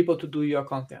more people to do your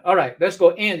content. All right, let's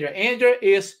go. Andrea. Andrea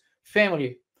is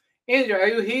family. Andrea, are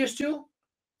you here still?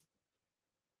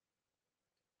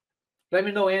 Let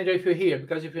me know, Andrea, if you're here,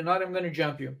 because if you're not, I'm going to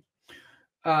jump you.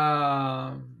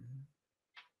 I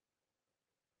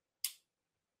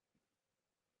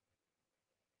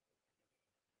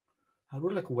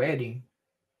would like wedding.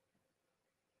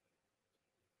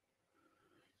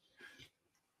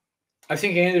 I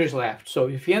think Andrea's left. So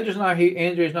if Andrea's not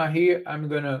here, I'm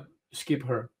gonna skip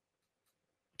her.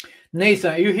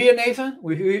 Nathan, are you here, Nathan?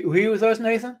 You here with us,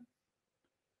 Nathan?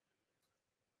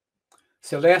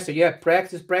 Celeste, yeah,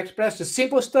 practice.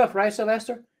 Simple stuff, right,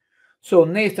 Celeste? So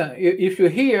Nathan, if you're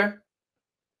here,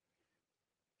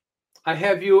 I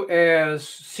have you as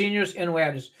seniors and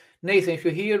weddings. Nathan, if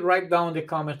you're here, write down in the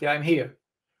comments that I'm here.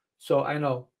 So I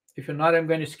know. If you're not, I'm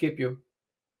going to skip you.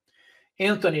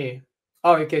 Anthony.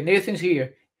 Oh, okay. Nathan's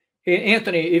here.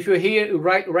 Anthony, if you're here,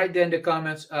 write there in the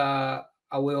comments. I'm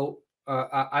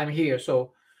here,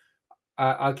 so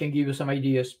I can give you some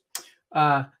ideas.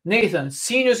 Nathan,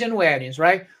 seniors and weddings,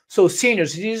 right? So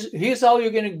seniors, here's how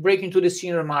you're going to break into the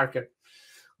senior market.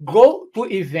 Go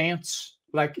to events,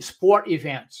 like sport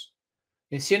events,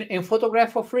 and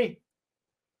photograph for free.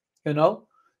 You know,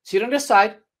 sit on the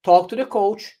side, talk to the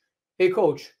coach. Hey,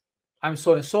 coach, I'm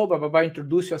so and so, blah, blah, blah.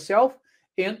 Introduce yourself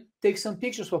and take some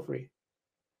pictures for free.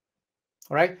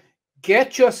 All right.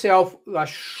 Get yourself a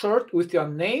shirt with your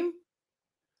name.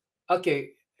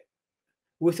 Okay.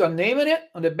 With your name in it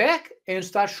on the back, and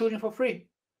start shooting for free.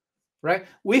 Right?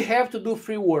 We have to do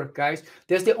free work, guys.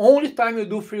 That's the only time you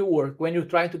do free work, when you're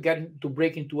trying to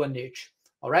break into a niche.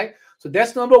 All right. So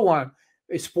that's number one.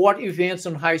 Sport events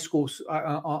on high schools,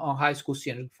 on high school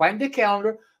seniors. Find the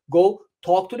calendar, go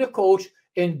talk to the coach,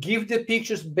 and give the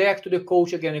pictures back to the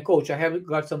coach again. And coach, I have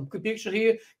got some pictures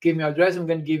here. Give me your address. I'm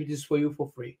going to give this for you for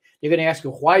free. They're going to ask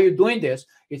you, why are you doing this?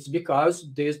 It's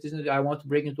because this I want to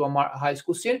break into a high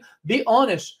school senior. Be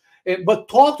honest, but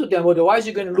talk to them. Otherwise,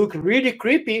 you're going to look really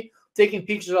creepy taking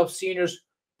pictures of seniors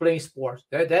playing sports.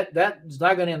 That is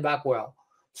not going to end up well.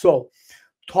 So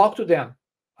talk to them.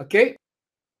 Okay.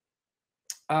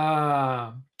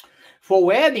 For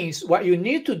weddings, what you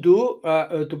need to do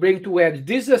to bring to weddings,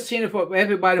 this is a scene for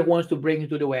everybody who wants to bring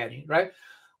into the wedding, right?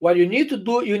 What you need to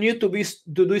do, you need to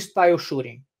do style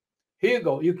shooting. Here you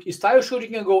go. Style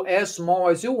shooting can go as small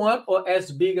as you want or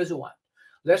as big as you want.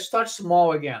 Let's start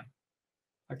small again.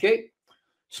 Okay,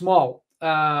 small.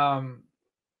 You're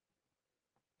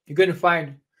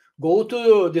gonna go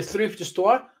to the thrift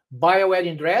store, buy a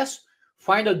wedding dress,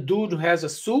 find a dude who has a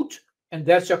suit, and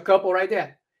that's your couple right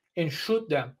there, and shoot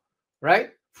them.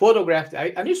 Right? Photograph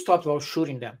them. I need to stop about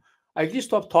shooting them. I need to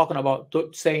stop talking about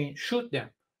saying shoot them.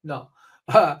 No.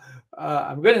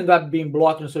 I'm going to end up being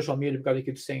blocked on social media because I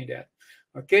keep saying that.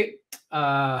 Okay.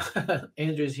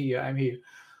 Andrew's here. I'm here.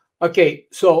 Okay.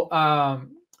 So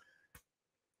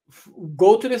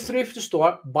go to the thrift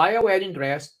store, buy a wedding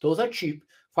dress. Those are cheap.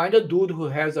 Find a dude who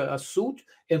has a suit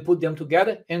and put them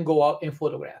together and go out and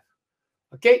photograph.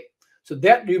 Okay. So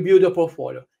that you build a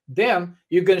portfolio. Then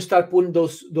you're going to start putting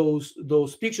those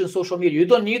pictures on social media. You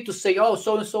don't need to say, oh,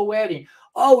 so-and-so wedding.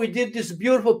 Oh, we did this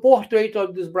beautiful portrait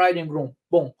of this bride and groom.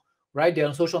 Boom. Right there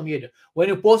on social media. When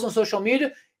you post on social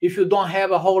media, if you don't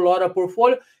have a whole lot of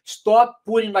portfolio, stop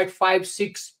putting like 5,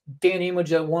 6, 10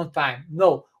 images at one time.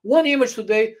 No. One image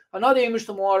today, another image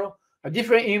tomorrow, a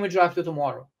different image after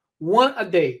tomorrow. One a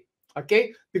day.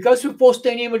 Okay? Because if you post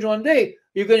 10 images one day,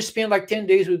 you're going to spend like 10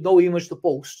 days with no image to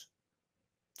post.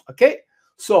 Okay?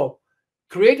 So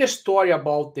create a story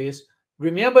about this.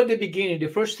 Remember in the beginning, the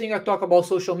first thing I talk about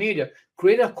social media,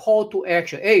 create a call to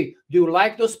action. Hey, do you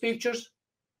like those pictures?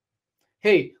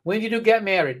 Hey, when did you get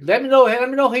married? Let me know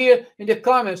here in the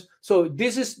comments. So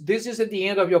this is at the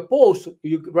end of your post.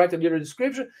 You write a little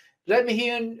description. Let me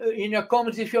hear in your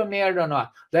comments if you're married or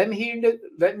not. Let me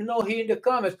know here in the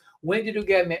comments when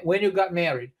you got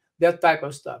married. That type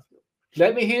of stuff.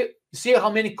 Let me see how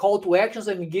many call to actions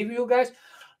I'm giving you guys.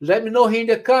 Let me know here in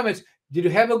the comments. Did you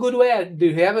have a good wedding?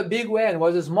 Did you have a big wedding?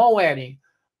 Was it a small wedding?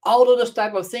 All of those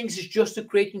type of things is just to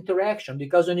create interaction.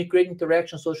 Because when you create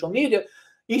interaction on social media,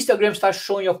 Instagram starts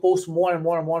showing your posts more and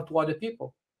more and more to other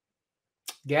people.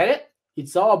 Get it?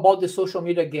 It's all about the social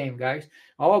media game, guys.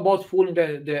 All about fooling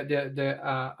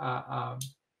the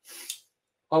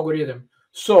algorithm.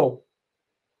 So,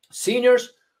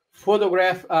 seniors,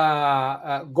 photograph,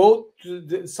 go to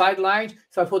the sidelines,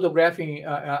 start photographing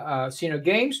senior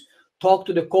games, talk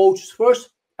to the coaches first,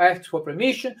 ask for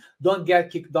permission, don't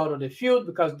get kicked out of the field,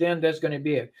 because then that's going to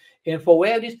be it. And for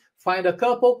weddings, find a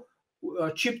couple,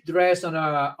 a cheap dress on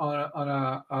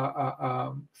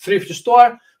a thrift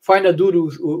store. Find a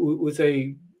dude with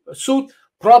a suit.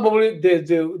 Probably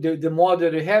the model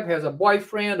that you have has a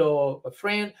boyfriend or a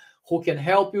friend who can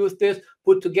help you with this.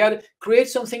 Put together, create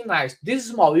something nice. This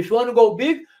is small. If you want to go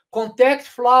big, contact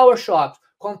flower shops,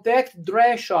 contact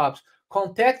dress shops,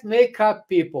 contact makeup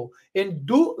people, and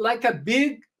do like a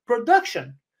big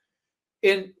production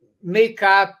in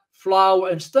makeup, flower,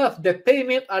 and stuff. The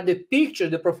payment are the pictures,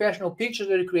 the professional pictures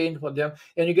that you're creating for them,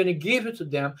 and you're going to give it to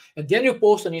them, and then you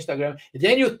post on Instagram, and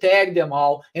then you tag them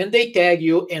all, and they tag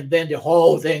you, and then the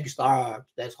whole thing starts.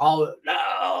 That's how,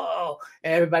 no,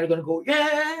 everybody's going to go,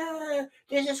 yeah,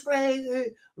 this is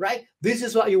crazy, right? This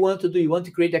is what you want to do. You want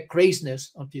to create that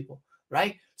craziness on people,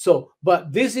 right? So,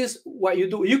 but this is what you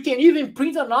do. You can even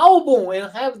print an album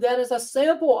and have that as a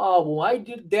sample album. I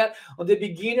did that on the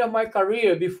beginning of my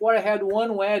career before I had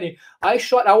one wedding. I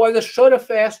was a Shutter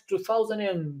Fest 2000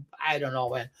 and I don't know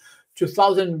when,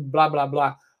 2000 blah blah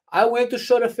blah. I went to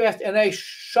Shutter Fest and I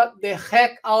shot the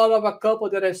heck out of a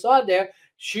couple that I saw there.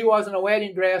 She was in a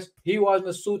wedding dress, he was in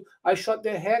a suit. I shot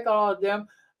the heck out of them,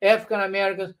 African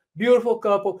Americans. Beautiful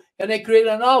couple, and I created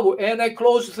an album, and I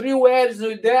closed 3 weddings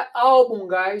with that album,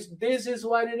 guys. This is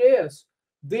what it is.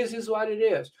 This is what it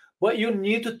is. But you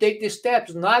need to take the steps.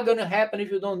 It's not going to happen if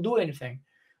you don't do anything.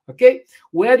 Okay?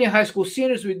 Wedding, high school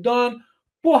seniors, we've done.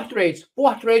 Portraits,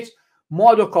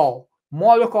 model call.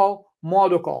 All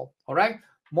right?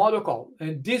 Model call.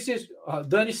 And this is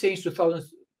done since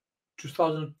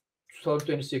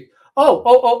 2026.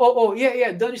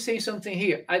 Yeah. Done saying something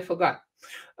here. I forgot.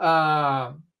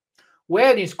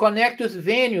 Weddings, connect with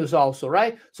venues also,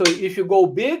 right? So if you go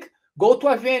big, go to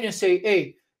a venue and say,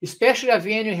 hey, especially a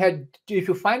venue if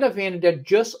you find a venue that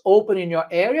just opened in your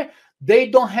area, they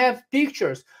don't have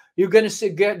pictures. You're going to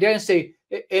get there and say,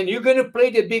 and you're going to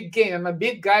play the big game. I'm a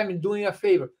big guy, I'm doing a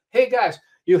favor. Hey guys,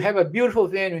 you have a beautiful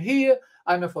venue here.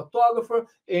 I'm a photographer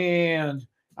and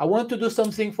I want to do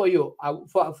something for you,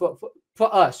 for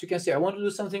us. You can say, I want to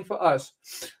do something for us.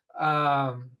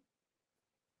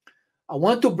 I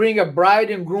want to bring a bride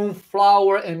and groom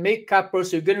flower and makeup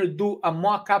person. You're going to do a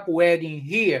mock-up wedding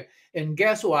here. And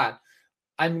guess what?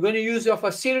 I'm going to use your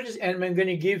facilities and I'm going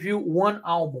to give you one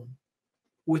album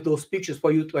with those pictures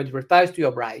for you to advertise to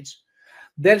your brides.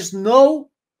 There's no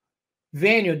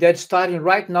venue that's starting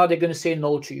right now. They're going to say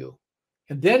no to you.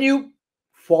 And then you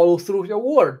follow through your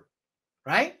word,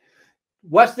 right?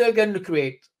 What's they're going to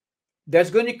create?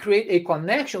 That's going to create a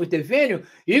connection with the venue.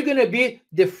 You're going to be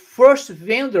the first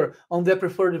vendor on the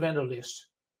preferred vendor list.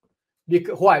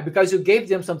 Why? Because you gave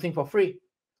them something for free.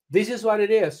 This is what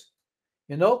it is.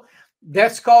 You know,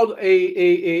 that's called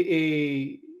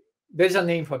there's a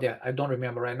name for that. I don't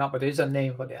remember right now, but there's a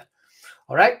name for that.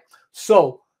 All right.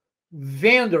 So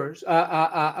vendors,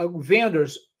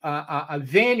 venues,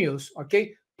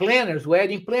 okay, planners,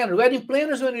 wedding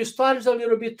planners when you start is a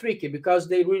little bit tricky because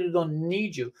they really don't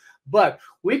need you. But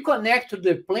we connect to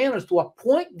the planners to a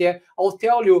point that I'll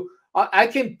tell you, I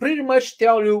can pretty much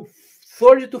tell you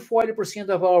 30 to 40%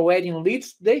 of our wedding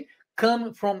leads today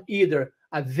come from either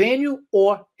a venue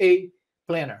or a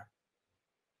planner.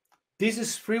 This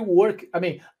is free work. I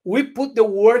mean, we put the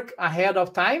work ahead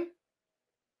of time,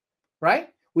 right?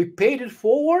 We paid it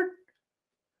forward,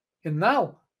 and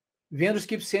now vendors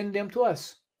keep sending them to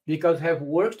us because we have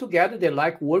worked together. They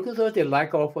like working with us. They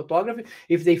like our photography.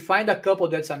 If they find a couple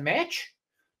that's a match,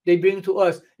 they bring it to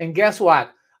us. And guess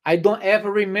what? I don't ever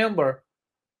remember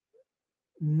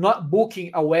not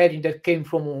booking a wedding that came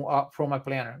from a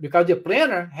planner because the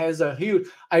planner has a huge.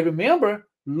 I remember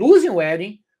losing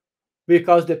wedding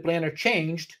because the planner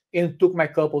changed and took my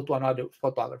couple to another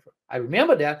photographer. I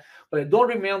remember that, but I don't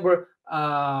remember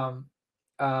a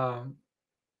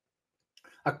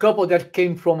couple that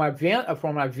came from a vendor,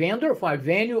 from a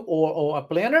venue or a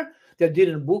planner that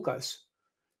didn't book us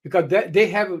because they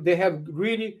have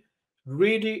really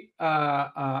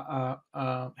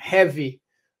heavy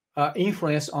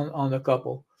influence on the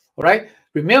couple. All right.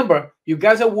 Remember, you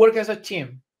guys are work as a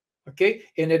team. Okay,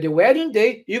 and at the wedding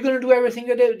day, you're gonna do everything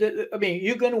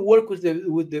you're gonna work with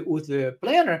the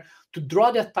planner to draw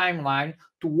that timeline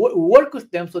to work with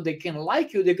them so they can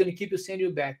like you. They're gonna keep you send you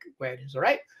back weddings. All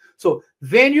right. So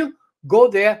venue, go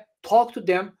there, talk to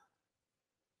them,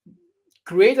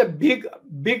 create a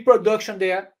big production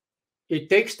there. It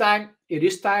takes time. It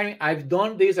is tiring. I've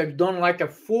done this. I've done like a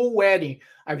full wedding.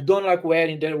 I've done like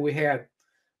wedding that we had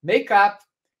makeup,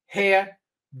 hair,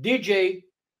 DJ,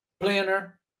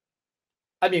 planner.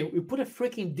 I mean, we put a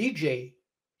freaking DJ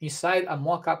inside a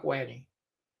mock-up wedding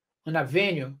on a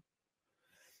venue.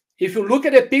 If you look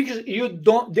at the pictures,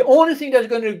 the only thing that's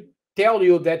going to tell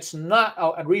you that's not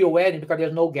a real wedding because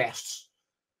there's no guests.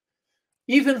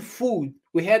 Even food,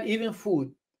 we had even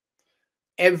food.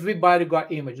 Everybody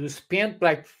got images. We spent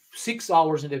like 6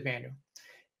 hours in the venue.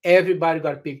 Everybody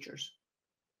got pictures.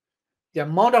 The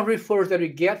amount of referrals that we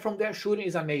get from that shooting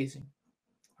is amazing.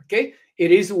 Okay,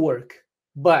 it is work,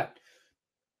 but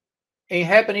ain't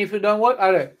happening if you don't work.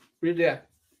 All right, read that.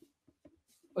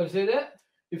 I say that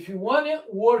if you want it,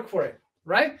 work for it,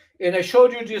 right? And I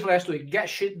showed you this last week. Get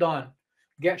shit done.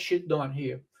 Get shit done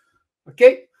here.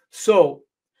 Okay, so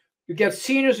you get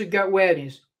seniors, you get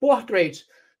weddings, portraits,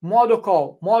 model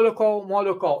call, model call,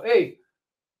 model call. Hey,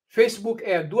 Facebook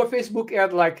ad. Do a Facebook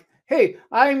ad like, hey,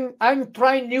 I'm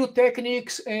trying new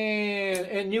techniques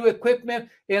and new equipment,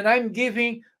 and I'm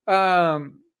giving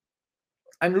I'm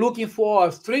looking for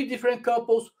 3 different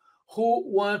couples who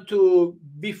want to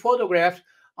be photographed.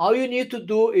 All you need to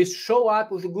do is show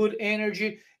up with good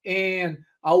energy, and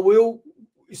I will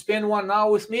spend 1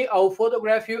 hour with me. I will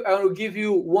photograph you. I will give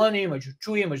you 1 image,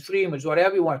 2 images, 3 images,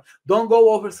 whatever you want. Don't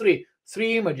go over 3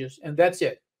 images, and that's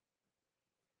it.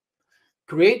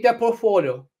 Create that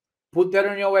portfolio, put that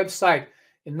on your website,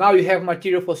 and now you have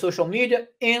material for social media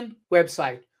and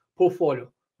website portfolio,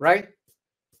 right?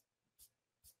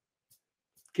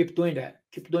 Keep doing that.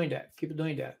 Keep doing that. Keep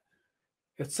doing that.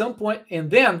 At some point, and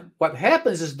then what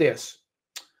happens is this.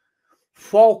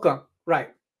 Fall come,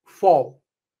 right? Fall,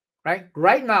 right?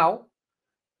 Right now,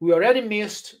 we already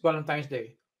missed Valentine's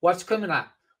Day. What's coming up?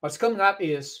 What's coming up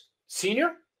is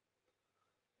senior.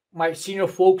 My senior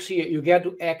folks here, you get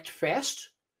to act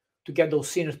fast to get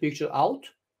those senior pictures out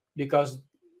because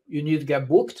you need to get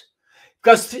booked.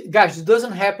 Because, guys, it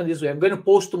doesn't happen this way. I'm going to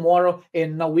post tomorrow,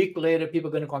 and a week later, people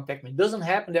are going to contact me. It doesn't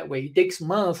happen that way. It takes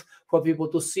months for people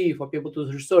to see, for people to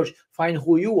research, find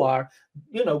who you are,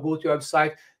 go to your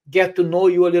website, get to know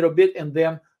you a little bit, and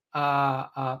then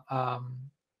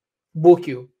book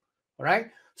you, all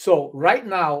right? So right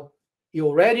now, you're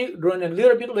already running a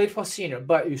little bit late for senior,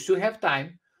 but you still have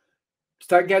time.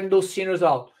 Start getting those seniors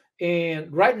out.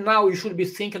 And right now, you should be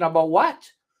thinking about what?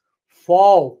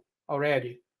 Fall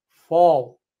already.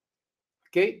 Fall.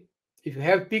 Okay? If you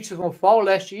have pictures from fall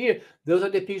last year, those are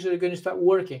the pictures that are going to start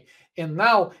working. And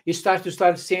now it starts to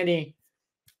start sending.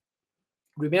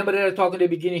 Remember that I talked at the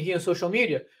beginning here on social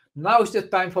media? Now is the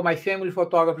time for my family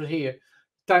photographers here.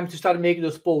 Time to start making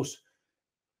those posts.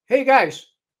 Hey guys,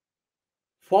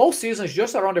 fall season is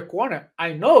just around the corner.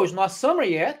 I know it's not summer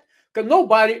yet, because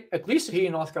nobody, at least here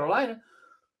in North Carolina,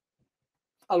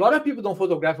 a lot of people don't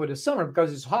photograph for the summer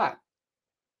because it's hot.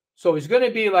 So it's going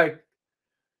to be like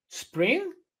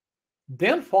spring,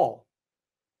 then fall.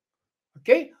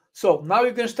 Okay? So now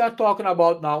you're going to start talking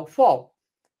about now fall.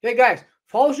 Hey guys,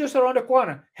 fall is just around the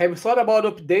corner. Have you thought about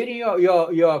updating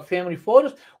your family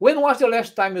photos? When was the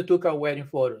last time you took a wedding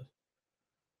photo?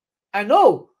 I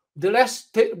know the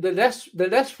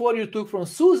last photo you took from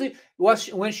Susie was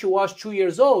when she was 2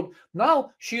 years old.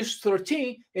 Now she's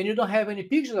 13 and you don't have any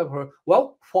pictures of her.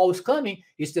 Well, fall is coming.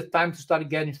 It's the time to start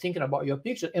thinking about your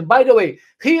pictures. And by the way,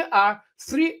 here are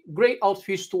 3 great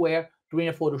outfits to wear during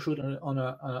a photo shoot on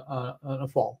a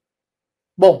fall.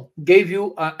 Boom, gave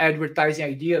you an advertising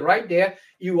idea right there.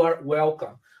 You are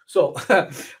welcome. So,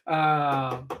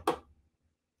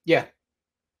 yeah.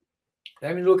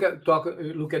 Let me look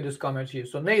at this comment here.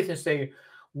 So Nathan saying,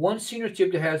 one senior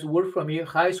tip that has worked for me: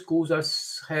 high schools are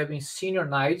having senior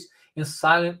nights and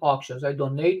silent auctions. I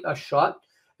donate a shot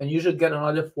and usually get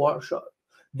another 4 shot.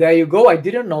 There you go. I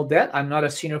didn't know that. I'm not a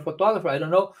senior photographer. I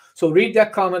don't know. So read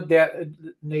that comment that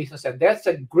Nathan said. That's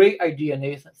a great idea,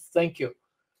 Nathan. Thank you.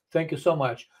 Thank you so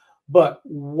much. But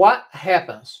what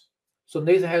happens? So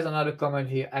Nathan has another comment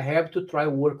here. I have to try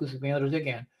work with vendors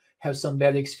again. Have some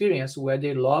bad experience where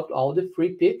they loved all the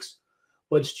free pics,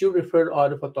 but still referred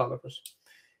other photographers.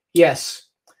 Yes,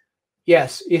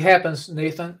 it happens,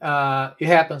 Nathan. It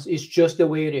happens. It's just the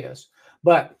way it is.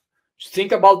 But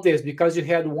think about this: because you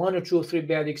had 1 or 2 or 3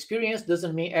 bad experience,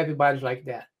 doesn't mean everybody's like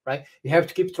that, right? You have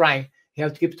to keep trying. You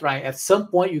have to keep trying. At some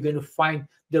point, you're going to find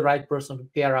the right person to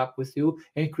pair up with you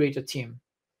and create a team.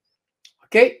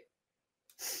 Okay.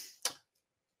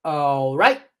 All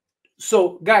right.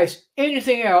 So, guys,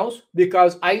 anything else?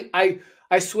 Because I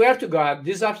swear to God,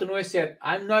 this afternoon I said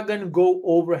I'm not going to go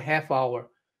over half hour.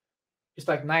 It's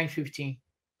like 9:15.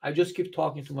 I just keep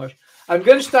talking too much. I'm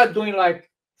going to start doing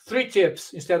like 3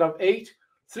 tips instead of 8.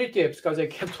 3 tips because I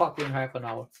can't talk in half an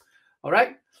hour. All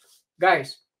right,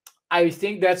 guys. I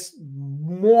think that's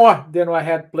more than what I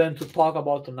had planned to talk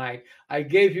about tonight.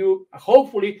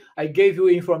 Hopefully, I gave you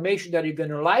information that you're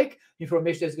going to like,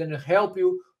 information that's going to help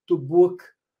you to book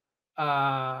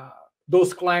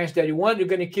those clients that you want. You're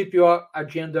going to keep your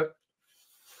agenda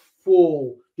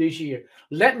full this year.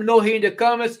 Let me know here in the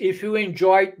comments if you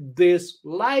enjoyed this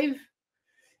live.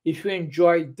 If you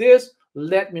enjoyed this,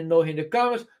 let me know here in the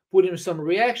comments. Put in some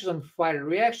reaction, some fire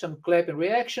reaction, some clapping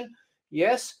reaction.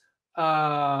 Yes.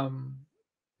 Nathan's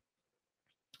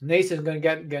going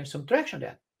to get some traction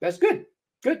there. That's good.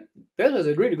 Good. That was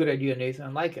a really good idea, Nathan. I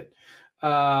like it.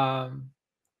 Apparently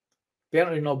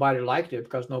nobody liked it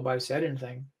because nobody said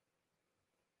anything.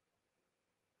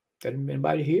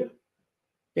 Anybody here?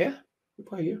 Yeah,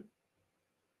 people here.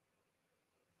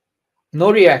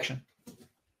 No reaction.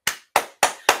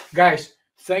 Guys,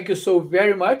 thank you so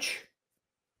very much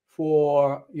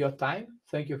for your time.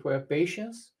 Thank you for your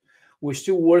patience. We're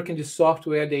still working the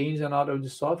software, the ins and outs of the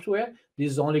software.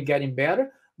 This is only getting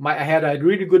better. I had a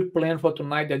really good plan for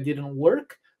tonight that didn't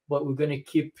work, but we're going to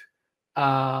keep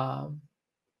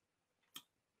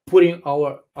putting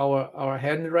our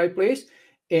head in the right place,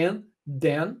 and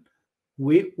then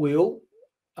we will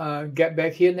get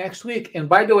back here next week. And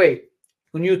by the way,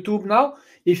 on YouTube now,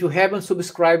 if you haven't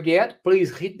subscribed yet,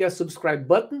 please hit that subscribe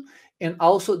button and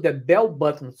also the bell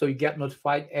button so you get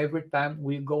notified every time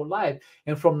we go live.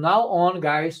 And from now on,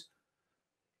 guys,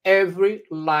 every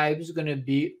live is going to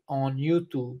be on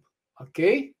YouTube.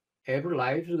 Okay? Every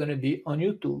live is going to be on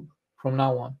YouTube from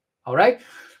now on. All right?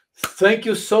 Thank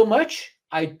you so much.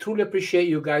 I truly appreciate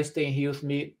you guys staying here with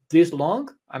me this long.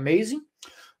 Amazing.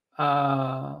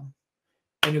 And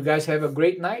you guys have a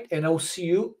great night, and I'll see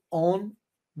you on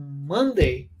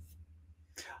Monday.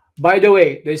 By the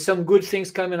way, there's some good things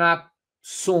coming up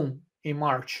soon in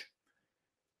March.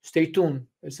 Stay tuned.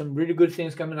 There's some really good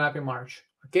things coming up in March.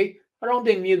 Okay? Around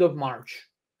the middle of March.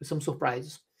 There's some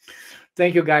surprises.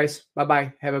 Thank you, guys.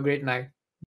 Bye-bye. Have a great night.